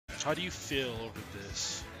How do you feel over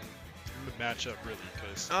this matchup, really?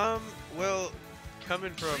 Because Well,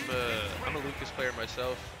 coming from, I'm a Lucas player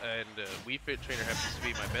myself, and Wii Fit Trainer happens to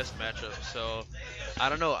be my best matchup. So, I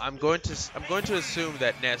don't know. I'm going to assume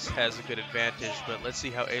that Ness has a good advantage, but let's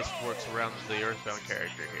see how Ace works around the Earthbound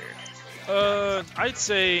character here. I'd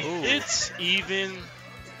say Ooh. it's even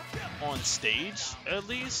on stage at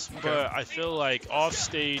least, Okay. but I feel like off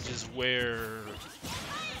stage is where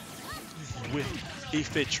with a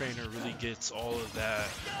fit trainer really gets all of that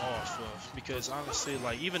off of, because honestly,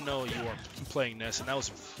 like, even though you are playing Ness, and that was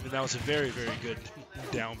a very very good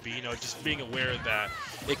down B, just being aware that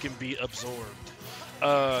it can be absorbed.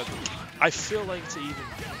 Uh, I feel like it's an even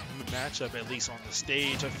matchup, at least on the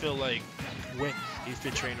stage. I feel like when a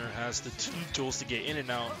fit trainer has the tools to get in and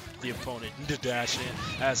out the opponent to dash in,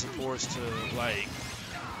 as opposed to like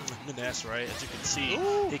Ness, right? As you can see,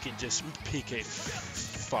 Ooh. he can just PK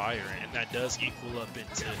fire, and that does equal up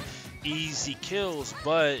into easy kills,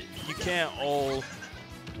 but you can't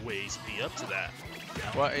always be up to that.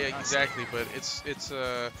 Well, yeah, exactly. But it's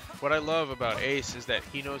what I love about Ace is that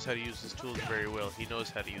he knows how to use his tools very well. He knows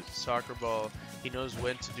how to use the soccer ball. He knows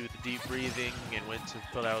when to do the deep breathing and when to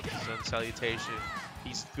pull out the sun salutation.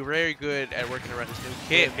 He's very good at working around his new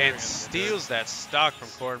kit and steals that stock from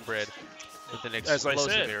Cornbread with an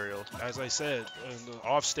explosive aerial. As I said,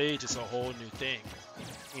 off stage it's a whole new thing.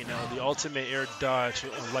 The ultimate air dodge,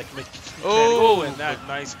 like and that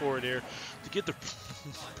nice forward air to get the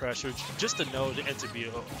pressure, just to know and to be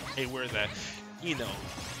aware that,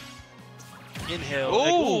 inhale.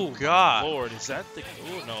 Oh, God. Lord, is that the?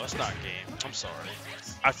 Oh no, it's not game. I'm sorry.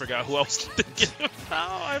 I forgot who I was thinking.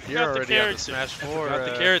 I forgot You're the already character. on the Smash 4. I forgot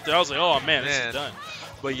the character. I was like, oh man, this is done.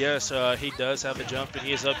 But yes, he does have a jump, and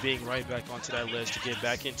he is up being right back onto that ledge to get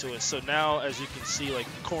back into it. So now, as you can see, like,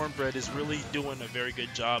 Cornbread is really doing a very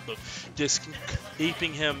good job of just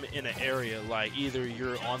keeping him in an area, like either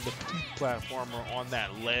you're on the platform or on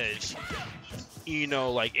that ledge.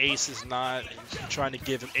 Like Ace is not trying to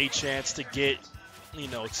give him a chance to get,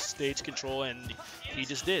 stage control, and he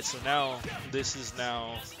just did. So now,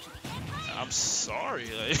 I'm sorry,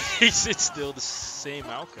 like, it's still the same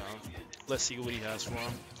outcome. Let's see what he has for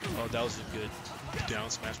him. Oh, that was a good down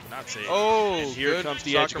smash, but not safe. Oh, and here comes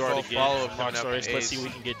the edge guard again. Rockstarace, let's see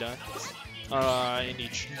what he can get done. And he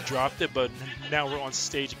dropped it, but now we're on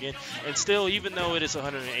stage again. And still, even though it is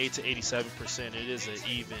 108 to 87%, it is an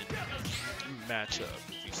even matchup,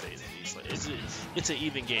 if you say it. It's an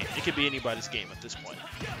even game. It could be anybody's game at this point.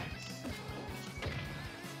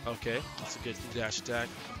 Okay, that's a good dash attack.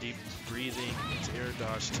 Deep breathing into air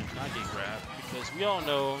dodge to not get grabbed, because we all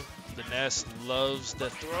know the Ness loves the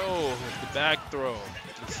throw, the back throw.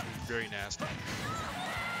 It's very nasty.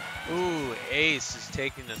 Ooh, Ace is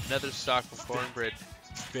taking another stock from Cornbread.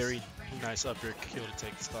 Very nice up air kill to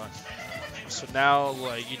take the stock. So now,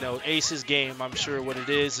 like, Ace's game, I'm sure what it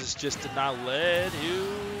is just to not let you.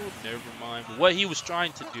 Never mind. But what he was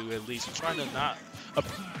trying to do, at least, was trying to not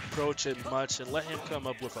approach it much and let him come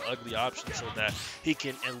up with an ugly option so that he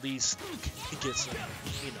can at least get some,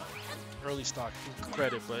 early stock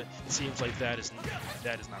credit. But it seems like that is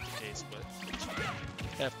not the case. But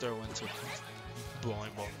F throw into the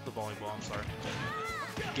bowling ball. I'm sorry.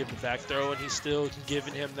 Give him the back throw, and he's still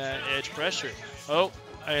giving him that edge pressure. Oh,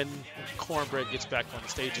 and Cornbread gets back on the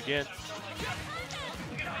stage again.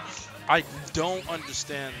 I don't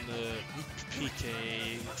understand the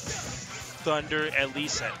PK Thunder, at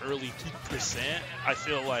least at early percent. I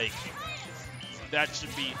feel like that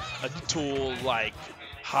should be a tool like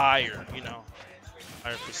higher,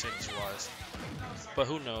 higher percentage wise. But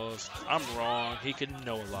who knows? I'm wrong. He could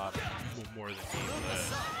know a lot more than me.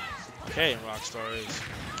 But okay, and Rockstarace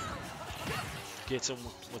gets him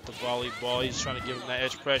with the volleyball. He's trying to give him that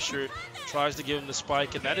edge pressure. Tries to give him the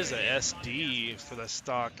spike, and that is a SD for the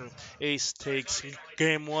stock. Ace takes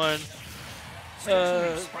game one.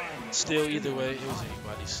 Still, either way, it was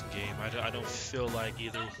anybody's game. I don't feel like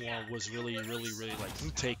either one was really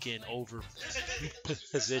like taking over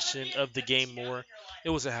position of the game more. It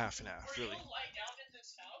was a half and half, really.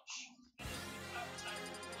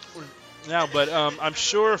 Now, but I'm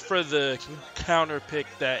sure for the counter pick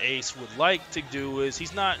that Ace would like to do is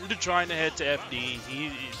he's not trying to head to FD.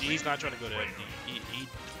 He's not trying to go to FD. He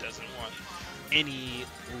doesn't want any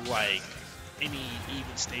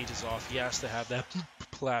even stages off. He has to have that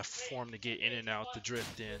platform to get in and out, to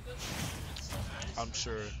drift in. I'm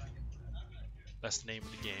sure that's the name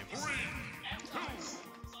of the game.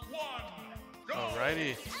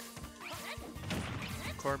 Alrighty.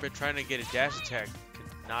 Cornbread trying to get a dash attack.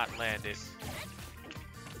 Not land it.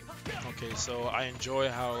 Okay, so I enjoy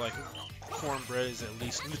how, like, Cornbread is at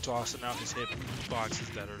least tossing out his hit boxes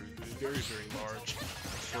that are very, very large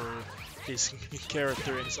for his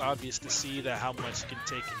character, and it's obvious to see that how much he can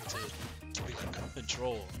take into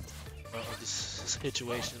control of this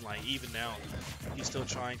situation. Like even now, he's still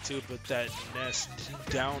trying to, but that nest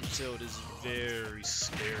down tilt is very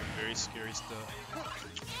scary stuff.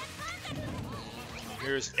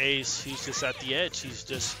 Here's Ace. He's just at the edge. He's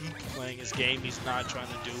just playing his game. He's not trying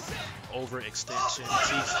to do overextensions.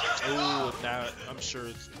 Now I'm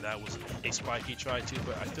sure that was a spike he tried to,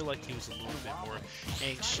 but I feel like he was a little bit more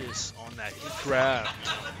anxious on that grab.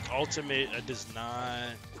 Ultimate does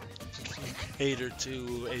not cater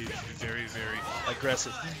to a very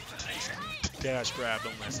aggressive dash grab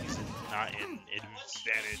unless he's not in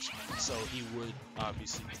advantage. So he would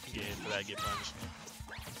obviously get hit for that, get punished.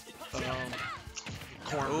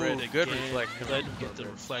 Cornbread again, good reflect. let him get the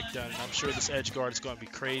reflect down, and I'm sure this edge guard is going to be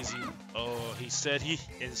crazy. Oh, he said he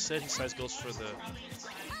goes for the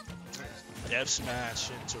F smash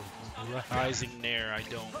into rising nair.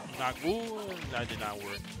 That did not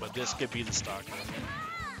work, but this could be the stock.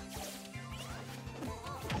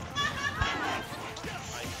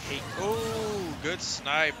 Oh, good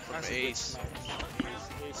snipe from Ace.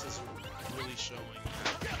 Ace is really showing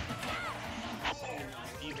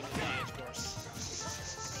even in the edge guard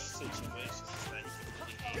situations that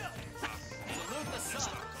he can really aim. That's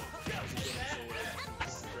not cool. That was a good Cornbread.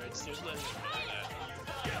 Just letting him know that,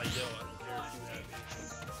 like, yo, I don't care if you have any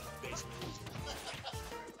base moves.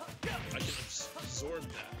 I can absorb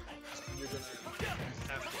that. You're gonna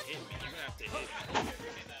have to hit me. You're gonna have to hit me.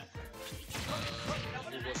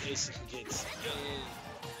 Ace gets in,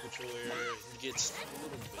 which where he gets a little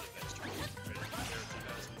bit of extra credit.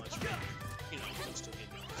 Not as much, but you know, he'll still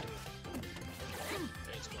get down to the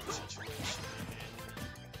edge guard situation. And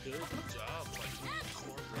good job, like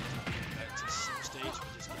Cornbread back to some stage,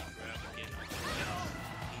 but just got grabbed again.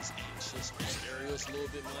 He's anxious on his aerials a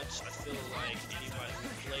little bit much. I feel like anybody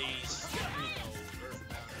who plays, you know,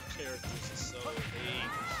 Earthbound characters is so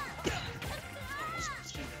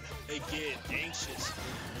they get anxious.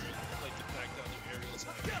 Like the fact that their aerials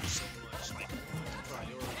have so much like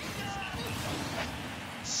priority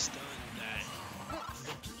and stun that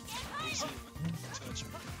they seem touch me.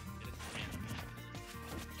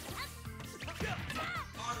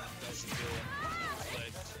 That's a good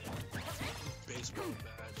reflect. Baseball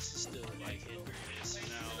bats still like hitting this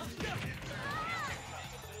now.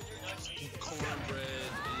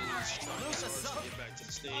 Cornbread is trying to get back to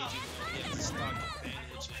the stage, even though he has a stock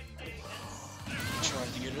advantage and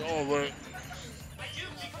trying to get it all right.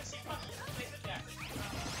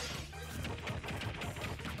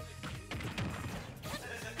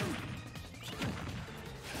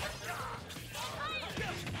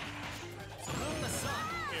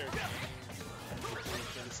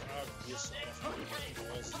 It's obvious off the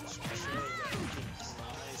walls to show that you can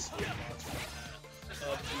nice hitbox from that. The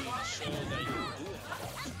show that you do have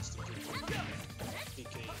options to get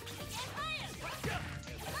PK.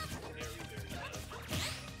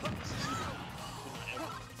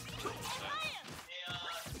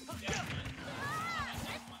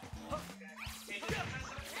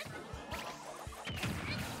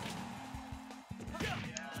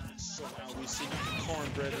 So now we see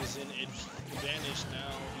Cornbread is in advantage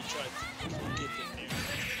now. He tried to get the air.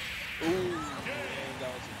 Ooh, man,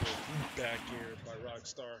 that was a good back air by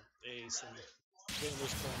Rockstarace. And getting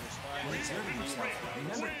those corners finally.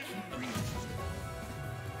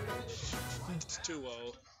 It's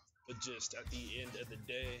 2-0, but just at the end of the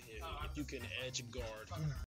day, if you can edge guard